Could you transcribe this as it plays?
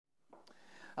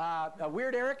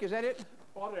Weird Eric, is that it?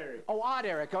 Odd Eric. Oh, Odd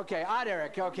Eric, okay. Odd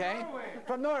Eric, okay. Norway.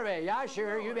 From Norway, yeah,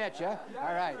 sure, you betcha.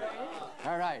 All right.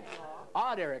 All right.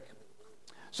 Odd Eric.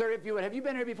 Sir, if you would, have you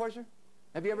been here before, sir?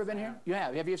 Have you ever been here? You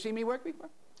have. Have you seen me work before?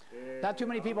 Not too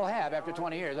many people have after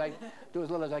 20 years. I do as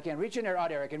little as I can. Reach in there,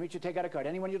 Odd Eric, and reach and take out a card.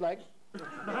 Anyone you'd like?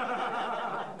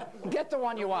 Get the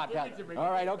one you want, pal.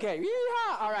 All right, okay.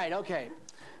 Yeehaw! All right, okay.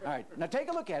 All right. Now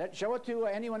take a look at it. Show it to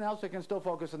anyone else that can still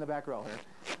focus in the back row here.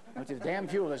 Which is damn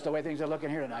foolish the way things are looking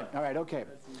here tonight. All right, okay.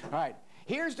 All right.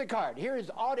 Here's the card. Here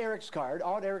is Odd Eric's card.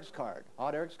 Odd Eric's card.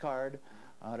 Odd Eric's card.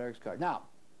 Odd Eric's card. Now,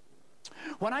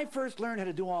 when I first learned how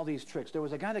to do all these tricks, there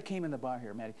was a guy that came in the bar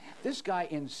here, Matty. This guy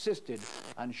insisted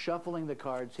on shuffling the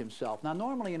cards himself. Now,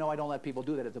 normally, you know, I don't let people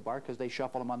do that at the bar because they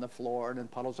shuffle them on the floor and in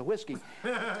puddles of whiskey.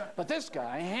 But this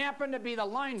guy happened to be the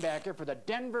linebacker for the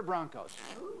Denver Broncos.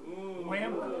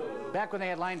 Wham. Back when they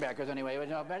had linebackers, anyway,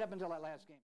 right up until that last game.